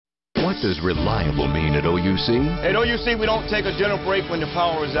What does reliable mean at OUC? At OUC, we don't take a dinner break when the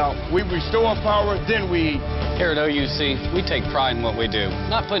power is out. We restore power, then we eat. Here at OUC, we take pride in what we do.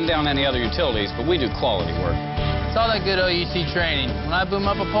 Not putting down any other utilities, but we do quality work. It's all that good OUC training. When I boom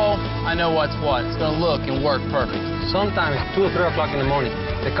up a pole, I know what's what. It's going to look and work perfect. Sometimes 2 or 3 o'clock in the morning.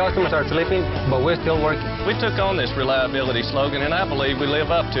 The customers are sleeping, but we're still working. We took on this reliability slogan, and I believe we live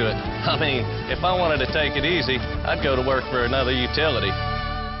up to it. I mean, if I wanted to take it easy, I'd go to work for another utility.